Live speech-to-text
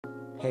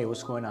Hey,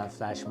 what's going on,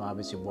 Flash Mob?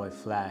 It's your boy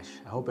Flash.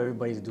 I hope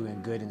everybody's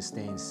doing good and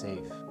staying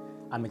safe.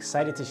 I'm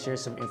excited to share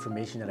some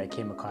information that I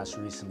came across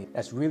recently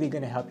that's really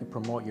going to help you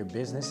promote your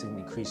business and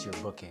increase your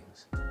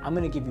bookings. I'm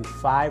going to give you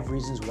 5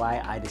 reasons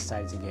why I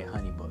decided to get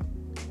Honeybook.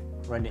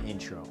 Run the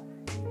intro.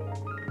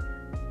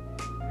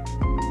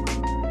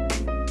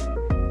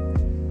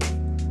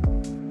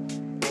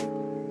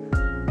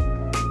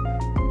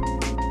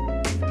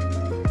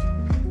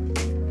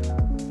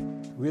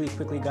 Really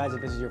quickly, guys,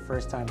 if this is your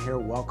first time here,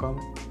 welcome.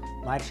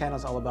 My channel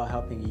is all about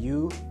helping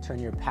you turn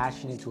your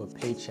passion into a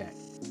paycheck.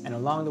 And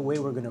along the way,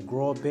 we're gonna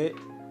grow a bit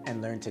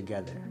and learn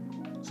together.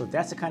 So if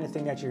that's the kind of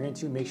thing that you're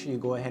into, make sure you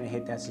go ahead and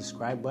hit that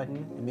subscribe button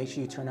and make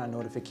sure you turn on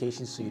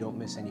notifications so you don't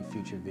miss any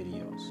future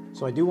videos.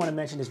 So I do wanna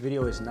mention this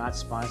video is not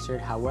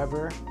sponsored.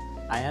 However,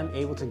 I am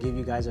able to give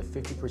you guys a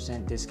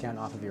 50% discount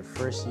off of your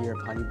first year of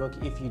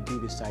Honeybook if you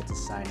do decide to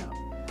sign up.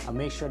 I'll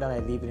make sure that I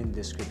leave it in the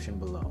description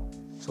below.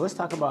 So let's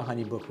talk about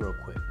Honeybook real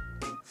quick.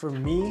 For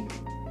me,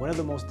 one of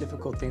the most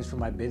difficult things for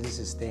my business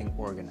is staying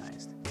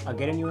organized. I'll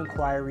get a new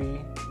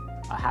inquiry,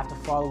 I'll have to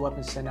follow up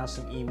and send out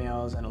some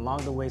emails, and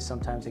along the way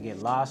sometimes I get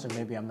lost, or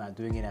maybe I'm not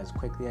doing it as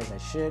quickly as I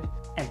should,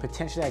 and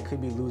potentially I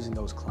could be losing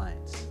those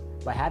clients.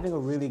 By having a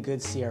really good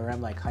CRM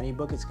like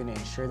Honeybook, it's going to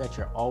ensure that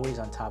you're always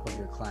on top of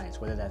your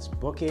clients, whether that's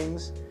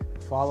bookings,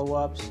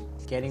 follow-ups,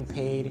 getting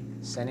paid,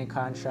 sending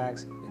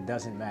contracts, it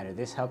doesn't matter.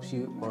 This helps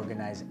you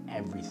organize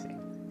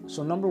everything.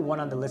 So number 1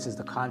 on the list is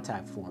the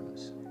contact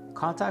forms.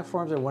 Contact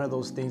forms are one of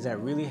those things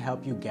that really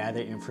help you gather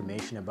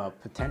information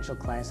about potential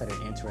clients that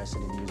are interested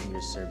in using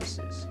your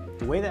services.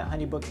 The way that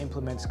Honeybook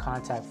implements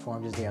contact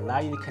forms is they allow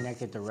you to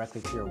connect it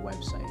directly to your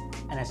website.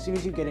 And as soon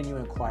as you get a new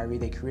inquiry,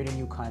 they create a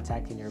new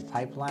contact in your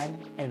pipeline,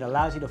 and it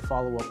allows you to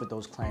follow up with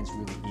those clients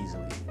really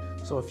easily.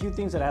 So a few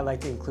things that I like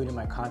to include in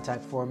my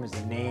contact form is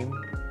the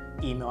name,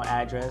 email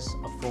address,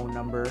 a phone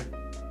number,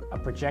 a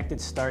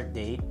projected start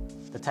date,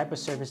 the type of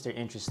service they're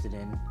interested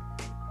in,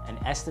 an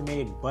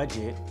estimated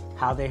budget,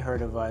 how they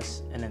heard of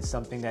us, and then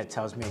something that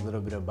tells me a little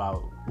bit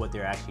about what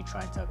they're actually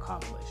trying to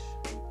accomplish.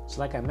 So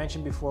like I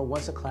mentioned before,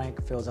 once a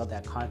client fills out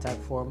that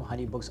contact form,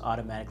 Honeybooks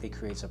automatically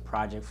creates a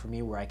project for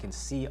me where I can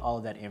see all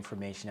of that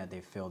information that they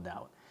filled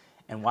out.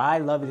 And why I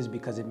love it is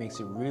because it makes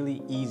it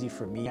really easy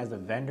for me as the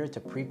vendor to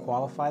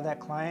pre-qualify that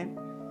client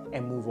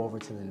and move over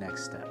to the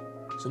next step.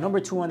 So number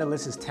 2 on the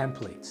list is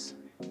templates.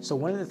 So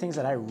one of the things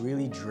that I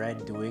really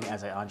dread doing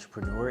as an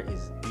entrepreneur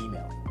is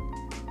emailing.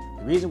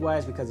 The reason why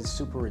is because it's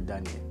super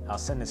redundant. I'll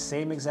send the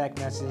same exact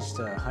message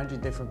to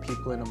 100 different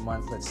people in a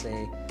month, let's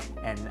say,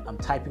 and I'm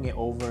typing it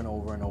over and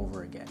over and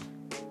over again.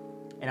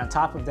 And on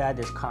top of that,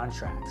 there's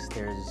contracts,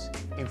 there's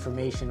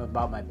information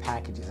about my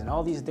packages, and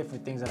all these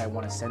different things that I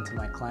want to send to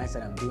my clients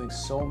that I'm doing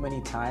so many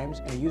times,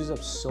 and it uses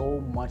up so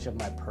much of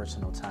my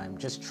personal time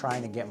just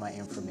trying to get my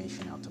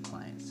information out to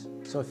clients.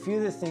 So a few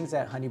of the things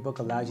that Honeybook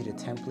allows you to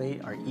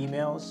template are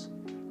emails,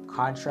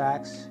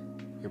 contracts,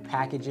 your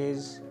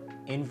packages,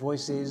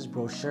 invoices,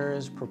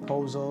 brochures,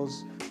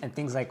 proposals, and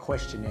things like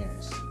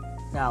questionnaires.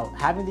 Now,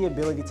 having the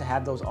ability to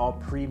have those all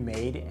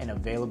pre-made and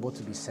available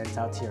to be sent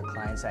out to your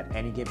clients at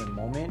any given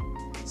moment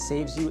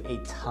saves you a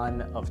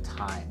ton of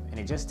time, and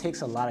it just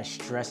takes a lot of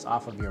stress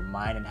off of your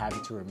mind and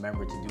having to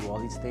remember to do all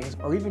these things,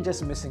 or even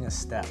just missing a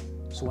step.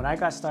 So when I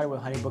got started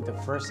with Honeybook,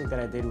 the first thing that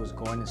I did was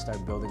go in and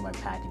start building my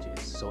packages.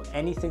 So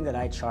anything that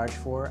I charge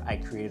for, I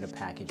created a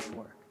package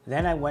for.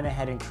 Then I went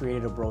ahead and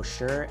created a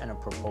brochure and a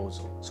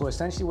proposal. So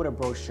essentially what a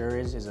brochure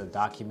is a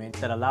document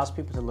that allows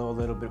people to know a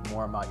little bit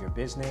more about your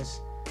business,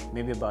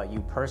 maybe about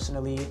you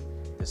personally,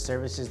 the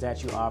services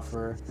that you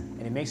offer,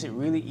 and it makes it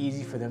really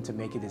easy for them to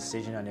make a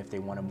decision on if they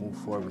want to move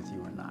forward with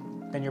you or not.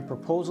 Then your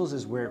proposals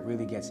is where it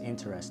really gets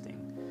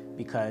interesting,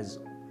 because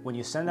when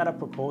you send out a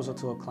proposal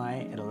to a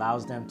client, it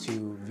allows them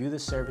to view the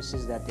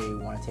services that they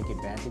want to take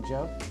advantage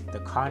of, the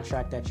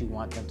contract that you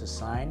want them to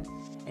sign,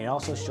 and it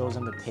also shows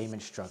them the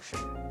payment structure.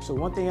 So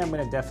one thing I'm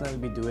going to definitely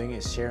be doing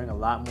is sharing a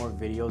lot more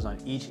videos on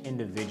each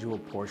individual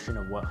portion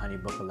of what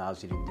Honeybook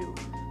allows you to do.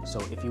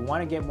 So if you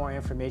want to get more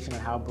information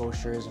on how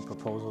brochures and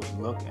proposals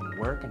look and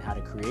work and how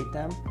to create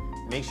them,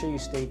 make sure you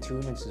stay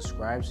tuned and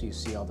subscribe so you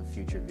see all the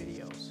future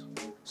videos.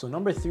 So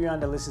number 3 on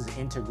the list is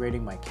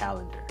integrating my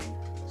calendar.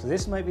 So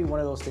this might be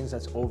one of those things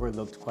that's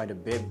overlooked quite a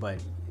bit,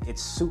 but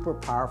it's super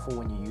powerful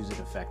when you use it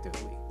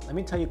effectively. Let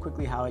me tell you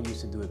quickly how I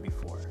used to do it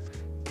before.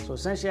 So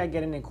essentially I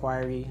get an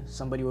inquiry,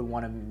 somebody would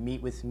want to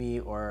meet with me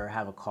or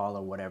have a call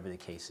or whatever the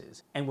case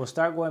is. And we'll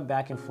start going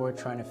back and forth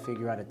trying to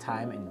figure out a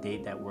time and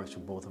date that works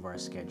for both of our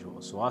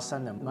schedules. So I'll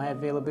send them my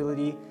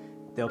availability,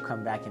 they'll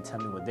come back and tell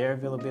me what their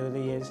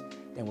availability is,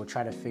 then we'll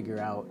try to figure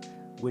out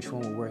which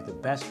one will work the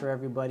best for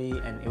everybody,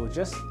 and it was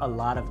just a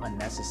lot of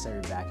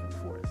unnecessary back and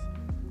forth.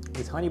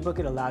 With Honeybook,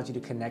 it allows you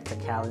to connect to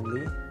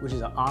Calendly, which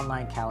is an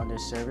online calendar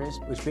service,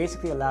 which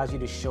basically allows you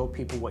to show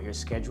people what your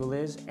schedule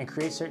is and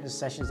create certain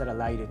sessions that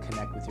allow you to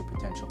connect with your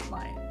potential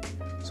client.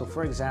 So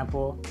for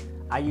example,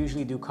 I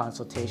usually do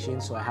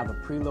consultations, so I have a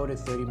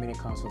preloaded 30-minute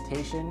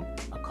consultation.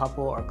 A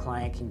couple or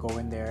client can go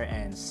in there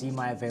and see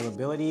my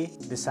availability,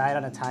 decide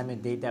on a time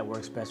and date that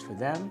works best for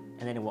them,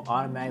 and then it will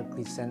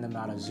automatically send them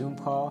out a Zoom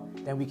call.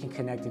 Then we can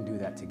connect and do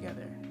that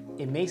together.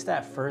 It makes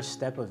that first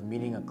step of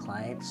meeting a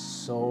client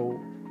so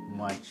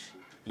much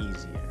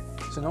easier.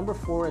 So number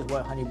 4 is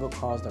what Honeybook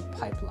calls the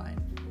pipeline.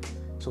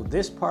 So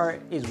this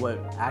part is what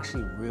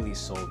actually really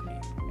sold me.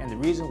 And the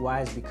reason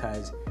why is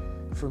because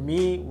for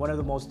me, one of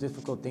the most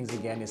difficult things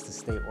again is to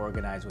stay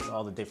organized with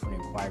all the different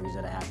inquiries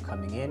that I have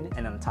coming in,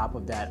 and on top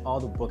of that, all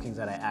the bookings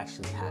that I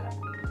actually have.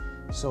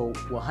 So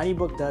what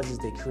Honeybook does is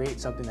they create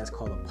something that's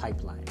called a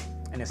pipeline.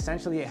 And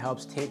essentially it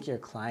helps take your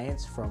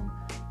clients from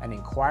an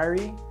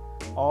inquiry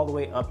all the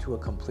way up to a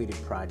completed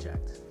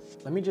project.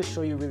 Let me just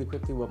show you really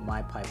quickly what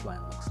my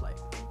pipeline looks like.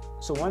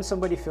 So once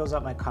somebody fills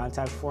out my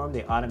contact form,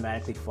 they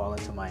automatically fall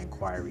into my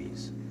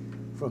inquiries.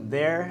 From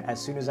there,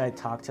 as soon as I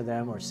talk to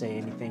them or say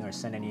anything or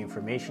send any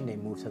information, they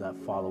move to that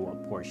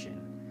follow-up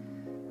portion.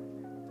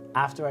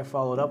 After I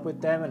followed up with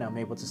them and I'm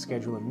able to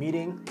schedule a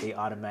meeting, they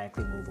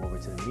automatically move over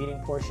to the meeting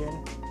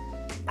portion.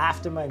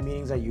 After my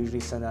meetings, I usually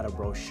send out a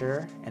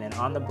brochure, and then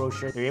on the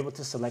brochure, they're able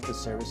to select the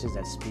services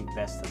that speak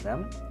best to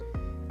them.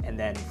 And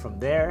then from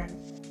there,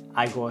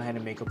 I go ahead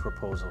and make a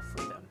proposal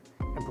for them.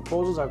 And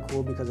proposals are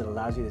cool because it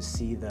allows you to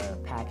see the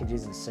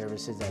packages and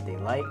services that they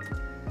like,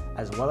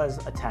 as well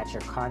as attach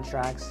your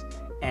contracts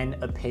and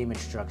a payment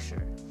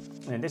structure.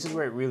 And this is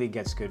where it really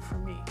gets good for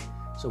me.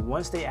 So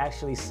once they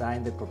actually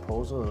sign the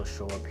proposal, it'll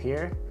show up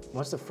here.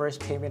 Once the first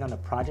payment on the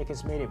project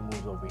is made, it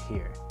moves over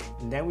here.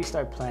 And then we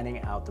start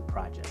planning out the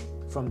project.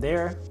 From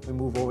there, we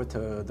move over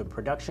to the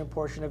production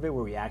portion of it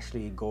where we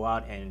actually go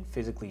out and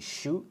physically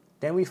shoot.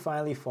 Then we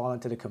finally fall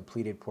into the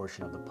completed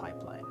portion of the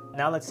pipeline.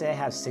 Now let's say I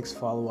have 6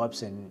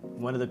 follow-ups and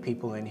one of the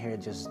people in here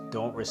just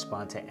don't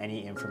respond to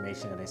any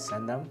information that I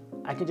send them.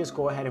 I can just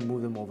go ahead and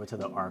move them over to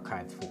the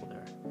archive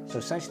folder. So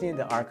essentially in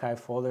the archive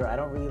folder, I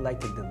don't really like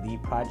to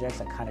delete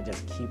projects. I kind of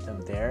just keep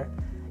them there.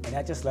 And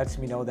that just lets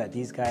me know that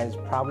these guys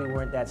probably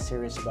weren't that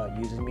serious about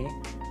using me.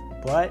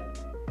 But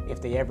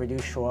if they ever do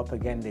show up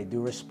again, they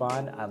do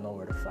respond, I'll know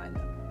where to find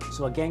them.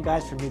 So again,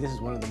 guys, for me, this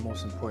is one of the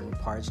most important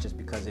parts just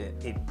because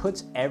it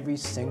puts every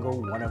single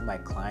one of my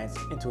clients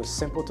into a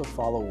simple to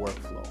follow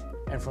workflow.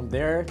 And from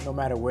there, no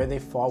matter where they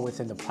fall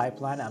within the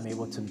pipeline, I'm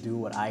able to do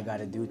what I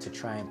gotta do to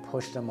try and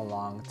push them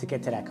along to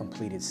get to that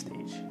completed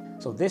stage.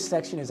 So this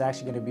section is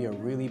actually gonna be a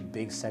really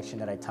big section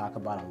that I talk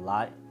about a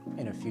lot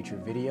in a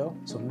future video.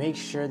 So make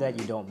sure that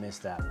you don't miss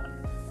that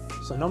one.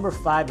 So number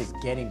 5 is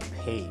getting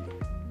paid.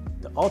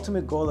 The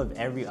ultimate goal of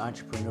every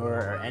entrepreneur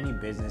or any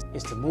business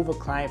is to move a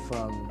client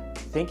from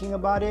thinking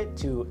about it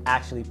to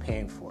actually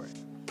paying for it.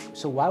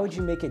 So why would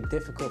you make it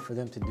difficult for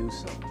them to do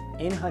so?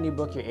 In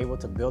Honeybook, you're able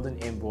to build an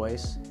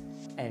invoice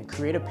and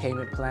create a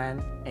payment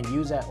plan and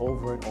use that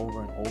over and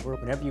over and over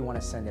whenever you want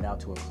to send it out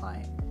to a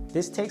client.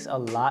 This takes a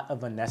lot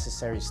of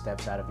unnecessary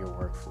steps out of your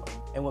workflow.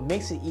 And what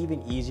makes it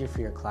even easier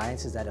for your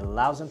clients is that it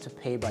allows them to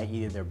pay by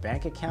either their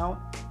bank account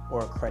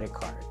or a credit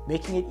card,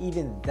 making it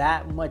even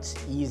that much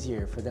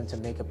easier for them to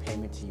make a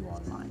payment to you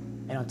online.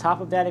 And on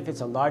top of that, if it's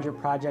a larger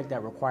project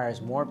that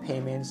requires more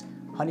payments,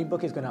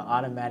 Honeybook is going to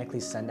automatically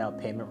send out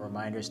payment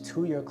reminders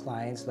to your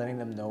clients, letting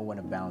them know when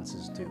a balance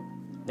is due.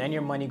 Then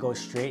your money goes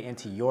straight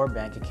into your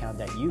bank account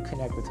that you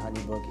connect with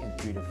Honeybook in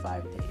 3 to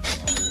 5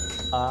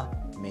 days.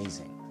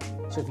 Amazing.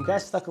 So if you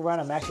guys stuck around,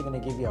 I'm actually going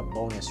to give you a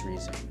bonus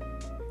reason.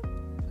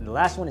 And the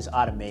last one is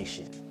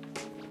automation.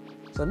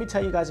 So let me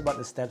tell you guys about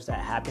the steps that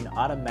happen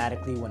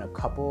automatically when a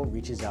couple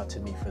reaches out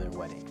to me for their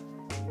wedding.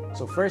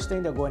 So first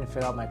thing, they'll go ahead and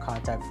fill out my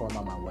contact form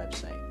on my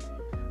website.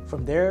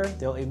 From there,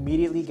 they'll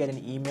immediately get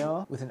an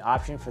email with an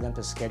option for them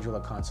to schedule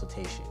a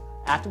consultation.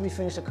 After we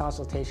finish the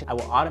consultation, I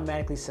will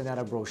automatically send out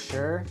a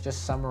brochure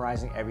just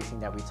summarizing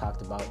everything that we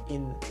talked about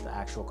in the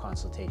actual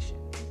consultation.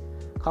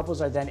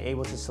 Couples are then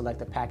able to select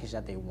the package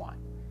that they want.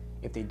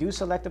 If they do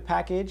select a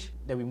package,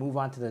 then we move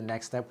on to the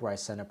next step where I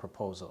send a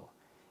proposal.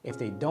 If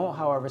they don't,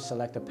 however,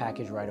 select a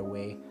package right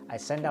away, I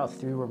send out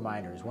 3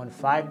 reminders, one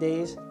 5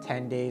 days,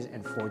 10 days,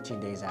 and 14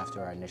 days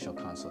after our initial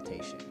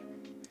consultation.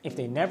 If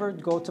they never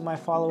go to my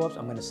follow-ups,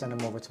 I'm gonna send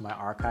them over to my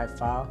archive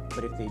file,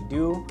 but if they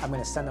do, I'm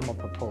gonna send them a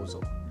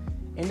proposal.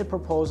 In the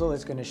proposal,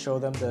 it's gonna show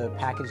them the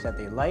package that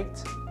they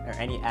liked, or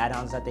any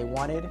add-ons that they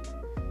wanted.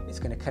 It's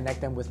gonna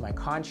connect them with my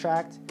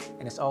contract,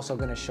 and it's also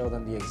gonna show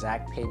them the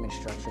exact payment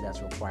structure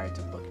that's required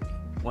to book me.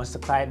 Once the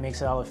client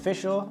makes it all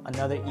official,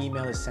 another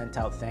email is sent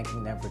out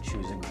thanking them for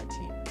choosing our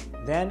team.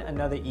 Then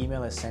another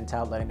email is sent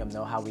out letting them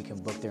know how we can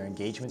book their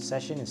engagement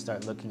session and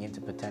start looking into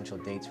potential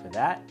dates for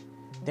that.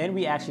 Then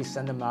we actually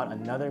send them out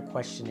another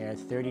questionnaire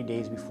 30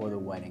 days before the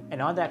wedding.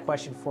 And on that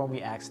question form,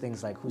 we ask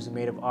things like who's the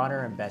maid of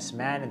honor and best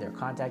man and their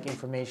contact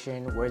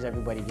information, where's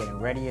everybody getting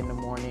ready in the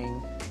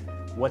morning,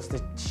 what's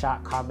the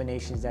shot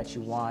combinations that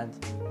you want,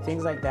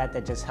 things like that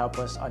that just help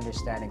us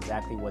understand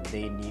exactly what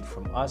they need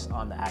from us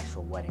on the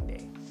actual wedding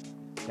day.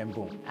 Then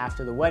boom,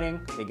 after the wedding,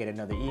 they get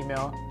another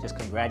email just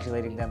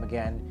congratulating them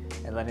again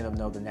and letting them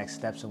know the next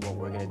steps and what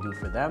we're gonna do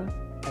for them.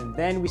 And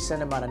then we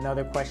send them out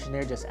another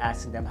questionnaire just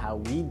asking them how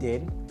we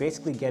did,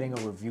 basically getting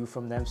a review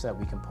from them so that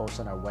we can post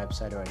on our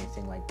website or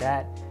anything like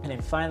that. And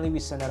then finally, we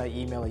send out an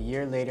email a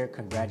year later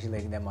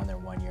congratulating them on their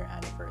 1-year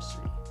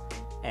anniversary.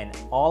 And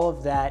all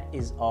of that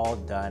is all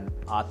done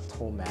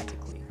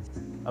automatically.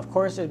 Of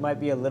course, there might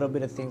be a little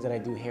bit of things that I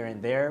do here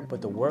and there,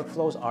 but the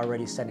workflow is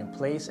already set in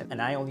place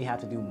and I only have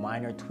to do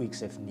minor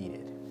tweaks if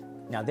needed.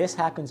 Now this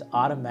happens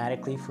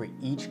automatically for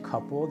each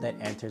couple that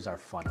enters our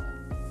funnel.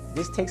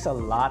 This takes a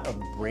lot of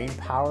brain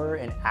power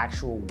and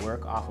actual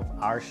work off of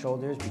our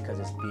shoulders because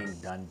it's being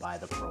done by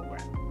the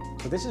program.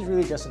 So this is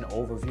really just an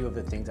overview of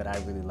the things that I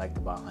really liked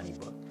about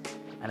Honeybook.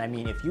 And I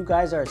mean, if you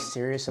guys are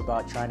serious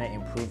about trying to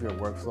improve your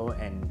workflow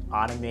and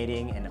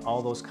automating and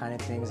all those kind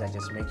of things that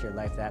just make your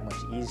life that much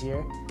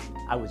easier,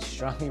 I would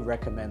strongly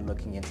recommend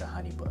looking into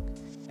Honeybook.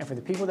 And for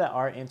the people that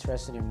are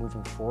interested in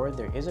moving forward,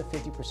 there is a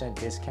 50%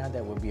 discount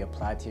that will be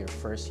applied to your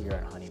first year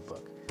at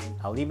Honeybook.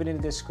 I'll leave it in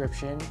the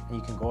description and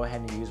you can go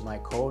ahead and use my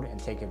code and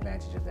take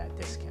advantage of that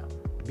discount.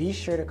 Be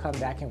sure to come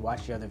back and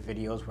watch the other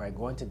videos where I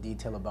go into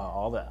detail about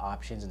all the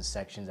options and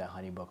sections that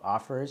Honeybook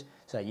offers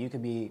so that you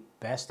can be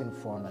best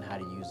informed on how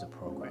to use the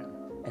program.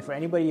 And for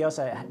anybody else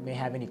that may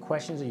have any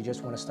questions or you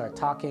just want to start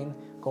talking,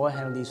 go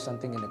ahead and leave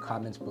something in the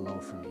comments below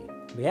for me.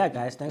 But yeah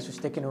guys, thanks for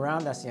sticking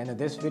around. That's the end of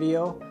this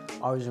video.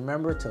 Always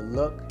remember to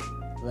look,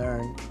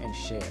 learn, and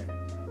share.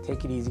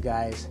 Take it easy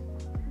guys.